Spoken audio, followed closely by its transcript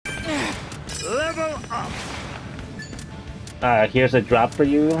Level up. Here's a drop for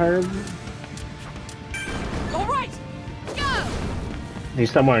you, Herb. All right, go.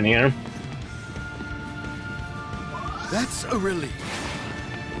 He's somewhere in here. That's a relief.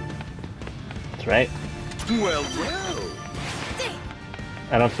 That's right. Well, well.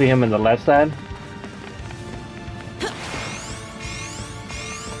 I don't see him in the left side.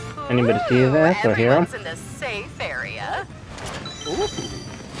 Anybody see that or hear him? Everyone's in the safe area. Ooh.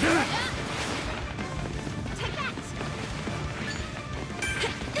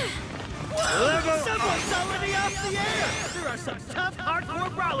 Someone's already off the air! There are some tough,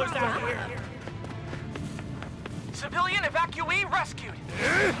 hardcore brawlers out here! Civilian evacuee rescued.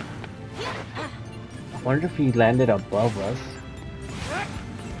 I wonder if he landed above us.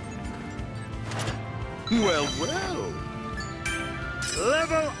 Well, well.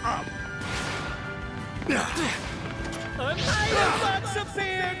 Level up. A Minobots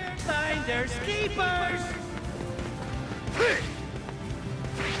appeared! Finders keepers!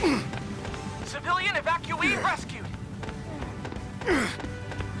 Civilian evacuee rescued.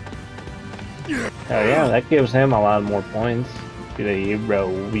 Oh yeah, that gives him a lot more points. Be the hero.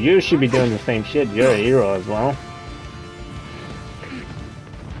 You should be doing the same shit. You're a hero as well.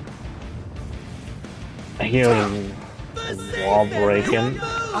 I hear wall breaking.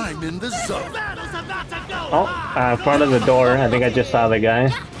 I'm in the zone. Battle's about to go! Oh, in front of the door. I think I just saw the guy.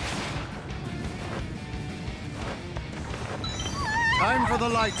 Time for the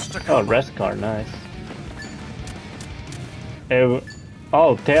lights to Oh, come. rest car, nice. Hey,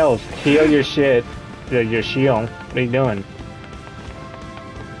 oh, Tails, heal your shit. Your shield. What are you doing?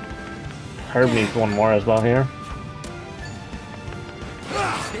 Herb needs one more as well here.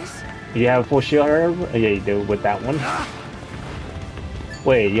 You have a full shield, Herb? Yeah, you do with that one.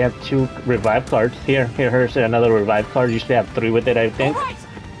 Wait, you have 2 revive cards. Here, here's another revive card. You should have 3 with it, I think. All right.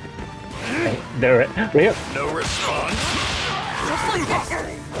 Okay, there, right here. No response. Just like this.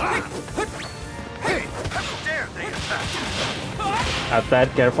 Hey, how dare they attack? Outside,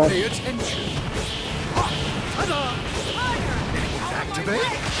 careful. Pay attention. Activate.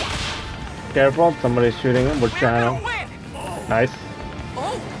 Careful, somebody's shooting him. We're We're trying gonna to. win. Nice.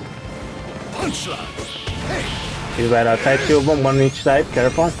 Oh, Punchline. Hey, He's right outside, 2 of them, 1 on each side.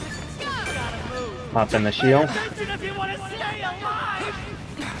 Careful. Pop in the shield. Attention if you want to stay alive!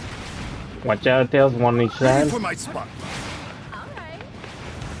 Watch out, Tails, 1 on each ready side. for my spot. all right.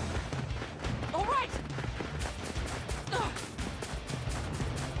 All right.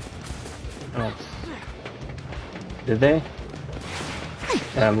 Oh. Did they?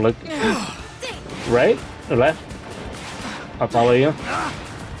 Look. Right? Or left? I'll follow you.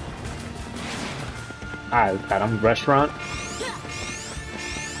 I got him. Restaurant.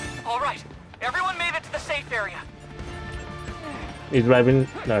 All right. Everyone made it to the safe area. He's driving.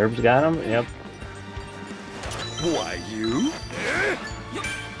 The Herb's got him. Yep. Why, you?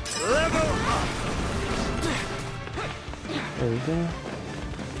 Level up. There we go.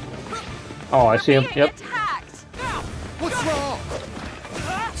 Oh, I see him. Being Yep. attacked. Now. What's wrong?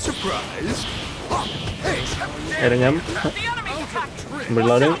 Surprise. Hey, Hitting him. The enemy attacked.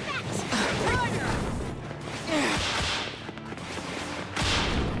 Reloading.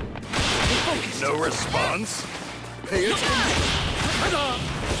 no response. Pay attention.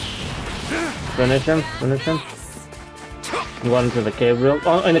 Finish him. Finish him. You want into the cave real.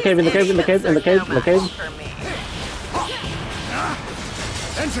 Oh, in the cave. In the cave. In the cave. In the cave. In the cave. For me.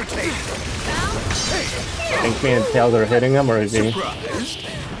 Entertain. I think me and Tails are hitting him, or is he? Surprised.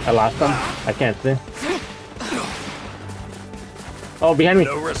 I lost him. I can't see. Oh, behind me.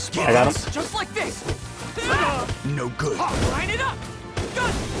 No response. I got him. Just like this. No good. Line it up.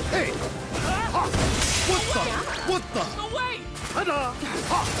 Good. Hey. What the? Away.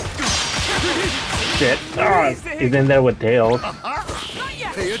 Shit. Oh, he's in there with Tails. Not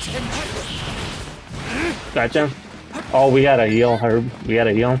yet. Pay attention. Gotcha. Oh, we gotta heal, Herb. We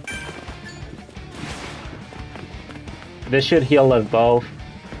gotta heal. This should heal us both.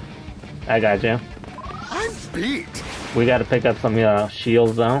 I gotcha. I'm beat. We gotta pick up some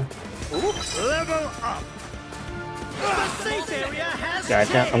shields though. Oops. Level up. The safe area has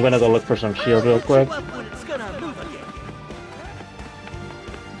Gotcha. changed. I'm gonna go look for some shields real quick. Up when it's gonna move again.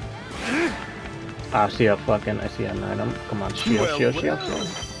 I see a fucking. I see an item. Come on, shield, Well, shield, shield, well. shield.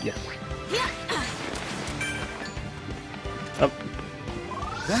 Yes. Up.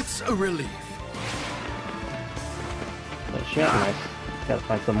 That's a relief. Oh, shit, nice. Gotta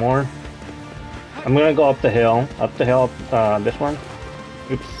find some more. I'm gonna go up the hill. Up the hill. This one.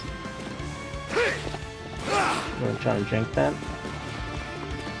 Oops. I'm gonna try to drink that.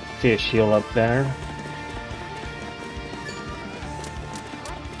 See a shield up there.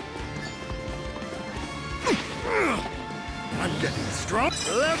 I'm getting strong.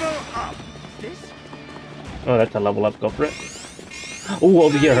 Level up. Oh, that's a level up. Go for it. Oh,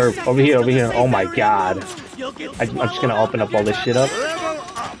 over here, Herb. Over here, over here. Oh my god. I'm just gonna open up all this shit up. Level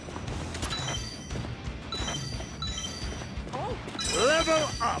up. Level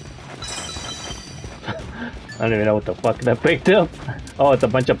up. I don't even know what the fuck that picked up. Oh, it's a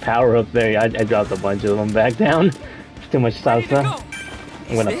bunch of power up there. I dropped a bunch of them back down. Too much salsa.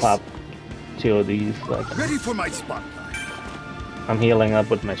 I'm gonna pop 2 of these. Ready for my spotlight. I'm healing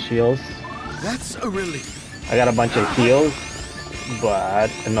up with my shields. That's a relief. I got a bunch of heals, but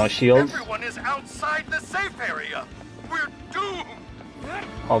no shields. Everyone is outside the safe area. We're doomed.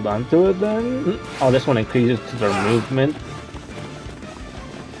 Hold on to it then. Oh, this one increases their movement.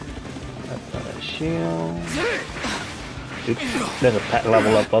 That's not a shield. Oops, there's a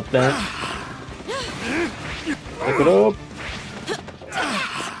level up there. Pick it up.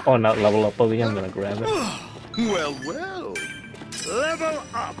 Oh, not level up over here. I'm gonna grab it. Well, well. Level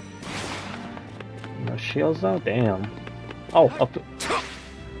up. No shields though? Damn. Oh, up.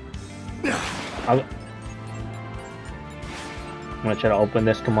 I'm gonna try to open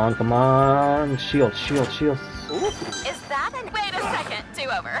this. Come on, come on. Shield, shield, shield. Is that an... Wait a second, do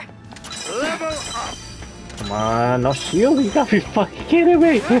over. Level up. Come on, no shield. You gotta be fucking kidding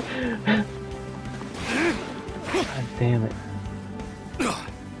me. God damn it.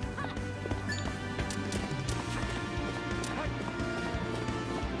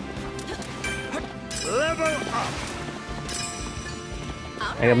 Level up.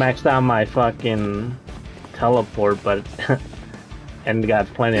 I got maxed out my fucking teleport, but and got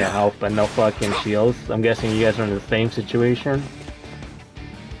plenty of health, but no fucking shields. I'm guessing you guys are in the same situation.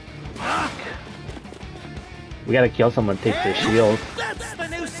 We gotta kill someone to take their shields. That's the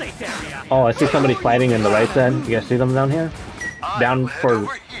new safe area. Oh, I see somebody fighting in the right side. You guys see them down here? Down for...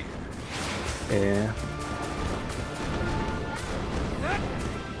 Yeah.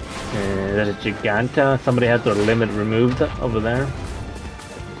 There's a Giganta. Somebody has their limit removed over there.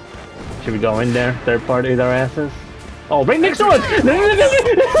 Should we go in there? Third party their asses? Oh, right next to us!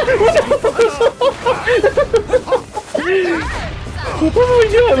 What were we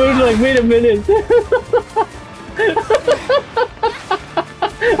doing? We were like, wait a minute. We're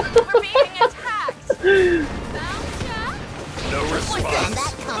being attacked. No response.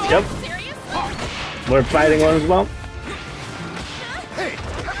 Yep, Seriously? we're fighting one as well. Hey,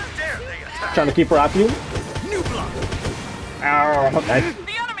 how dare they attack? Trying to keep her off you. New block. Ow, okay.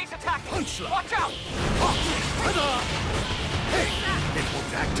 The enemy's attacking! Watch out! Hey, it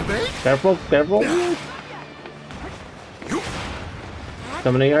won't activate. Careful, careful.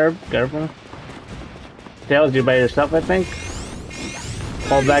 Somebody herb, careful. Tails, you're by yourself, I think.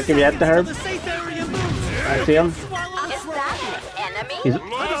 Hold back if you have to herb. The safe area moves. I see him. Is that an enemy? He's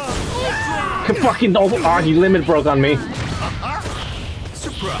fucking oh, he limit broke on me.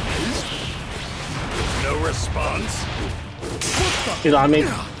 Surprise. No response. He's on me.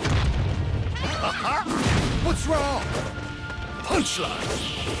 What's wrong? Punchline.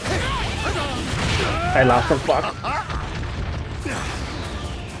 I lost him. Fuck.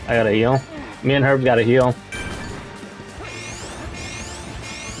 I gotta heal. Me and Herb gotta heal.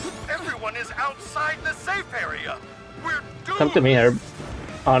 Everyone is outside the safe area. We're doomed. Come to me, Herb.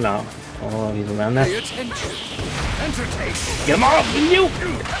 Oh no. Oh, he's around Pay there. attention. Entertain. Get him off! You!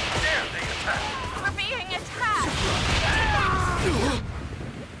 How dare they attack? We're being attacked.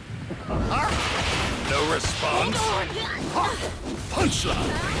 No response.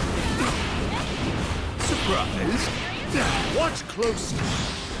 Punchline. Surprise. Watch closely.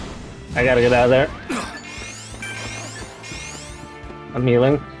 I gotta get out of there. I'm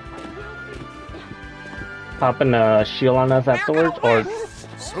healing. Popping a shield on us afterwards, or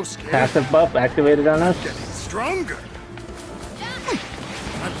So scared. passive buff activated on us. Getting stronger.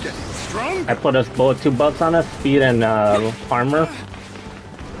 I'm getting stronger. I put us both 2 buffs on us, speed and armor.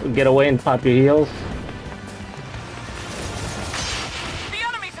 Get away and pop your heals. The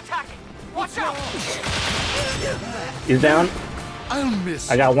enemy's attacking! Watch out! He's down. I'll miss.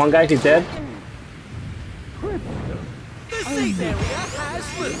 I got one guy, he's dead. The safe area has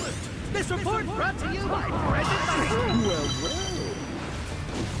moved. This report brought to you by President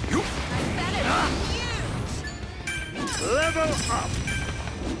Level up.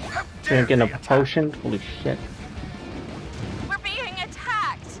 How dare Drinking a they attack? potion. Holy shit. We're being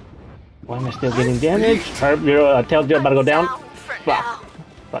attacked. Why am I still getting damaged? Herb, your Tails, you're about to go down. For Fuck. now.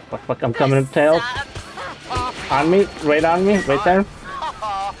 Fuck, fuck, fuck. I'm coming, Tails. On me, right on me, right there.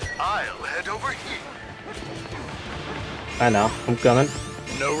 I'll head over here. I know, I'm coming.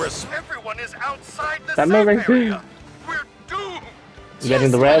 No response. Everyone is outside the Stop safe moving. area. We're doomed. I'm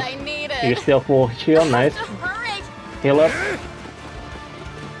getting the Just what rest. I needed. You're still full shield, nice. Hurry. Heal up.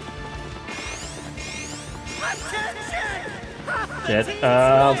 Shit.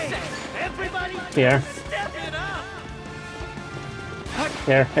 Everybody, Here. step it up.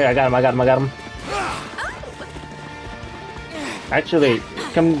 Here, I got him. Actually,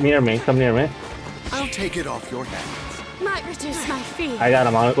 come near me. I'll take it off your hands. Might reduce my fee. I got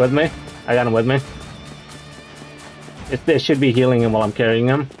him on it with me. It should be healing him while I'm carrying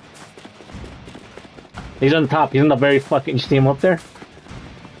him. He's on top. He's in the very fucking. You see him up there?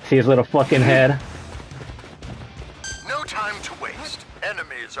 See his little fucking head? No time to waste.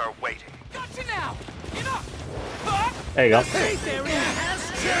 Enemies are waiting. Gotcha now! Enough! There you go. Safe area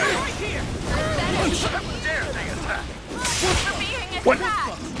has right here. How dare they attack? We're being What?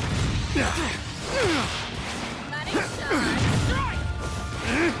 attacked. Money shot.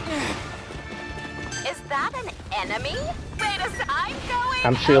 Is that an enemy? Wait a sec.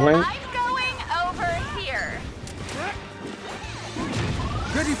 I'm shielding. I'm going over here.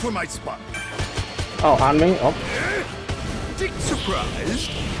 Ready for my spot. Oh, on me. Oh,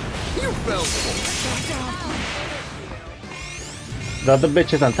 Surprised? You fell for the other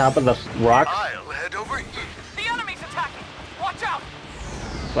bitch is on top of the rocks. I'll head over here. The enemy's attacking! Watch out!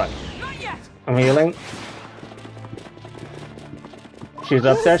 Fuck. Not yet! I'm healing. She's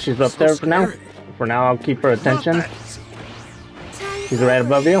up there for now. For now, I'll keep her attention. She's right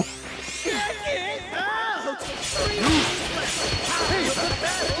above you.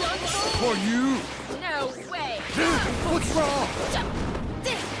 For you. No way. What's wrong?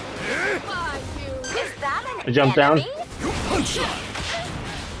 Is that an Jump down. enemy? You punch her.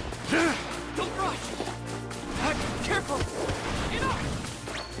 Don't rush! Careful! Enough!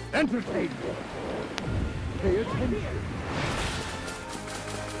 Entertain. Pay attention.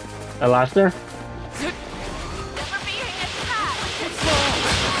 I lost her. We're being attacked.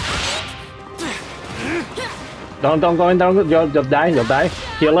 Don't go in. You'll die.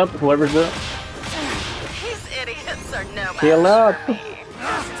 Heal up. Whoever's there. These idiots are no match Heal up. for me.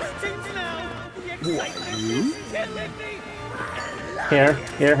 Here.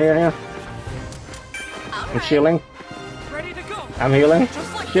 I'm shielding. Ready to go! I'm healing.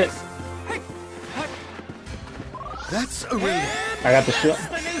 Just like Shit. this! Hey! That's a relief. I got the shield.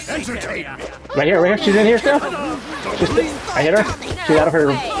 Entertain me. Right here. She's in here still. I hit her. She's out of her.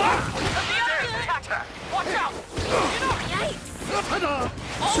 The enemy's attack! Watch out!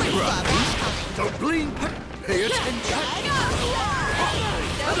 Surprise. Don't blink. Pay attention.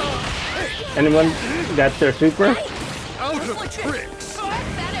 Anyone got their super? Out of tricks.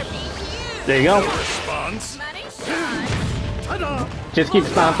 Better be you. There you go. Response. Money shot. Just keep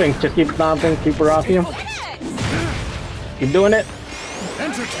stomping. Keep her off you. Keep doing it.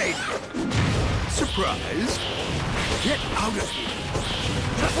 Entertain me. Surprise. Get out of here.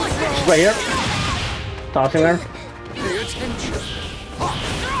 She's right here. Tossing her. Pay attention.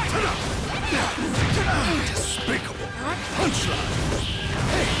 Despicable. Punchline.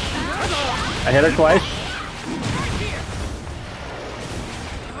 I hit her twice.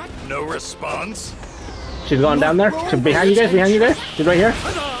 No response. She's going down there. She's behind you guys. She's right here.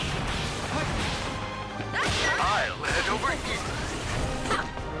 I'll head over here.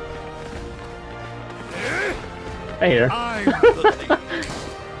 I hear her. I'm the lead.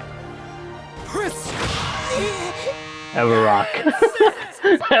 Have a rock.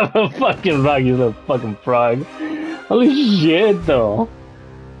 Have a fucking rock, you little fucking frog. Holy shit, though.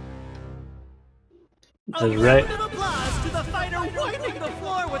 That's right.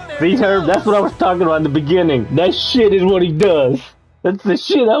 See, Herb, that's what I was talking about in the beginning. That shit is what he does. That's the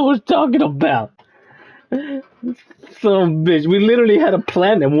shit I was talking about. Some bitch. We literally had a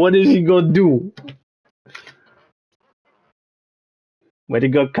plan, and what is he gonna do? Way to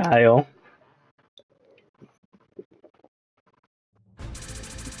go, Kyle.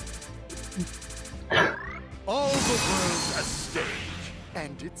 All the world's a stage,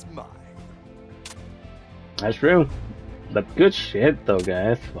 and it's mine. That's true. But good shit, though,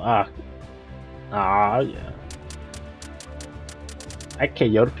 guys. Fuck. Ah, yeah. I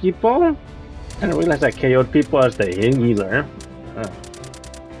KO'd people? I didn't realize I KO'd people as the healer. Oh.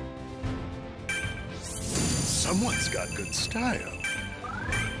 Someone's got good style.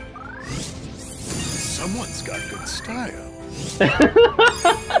 Someone's got good style.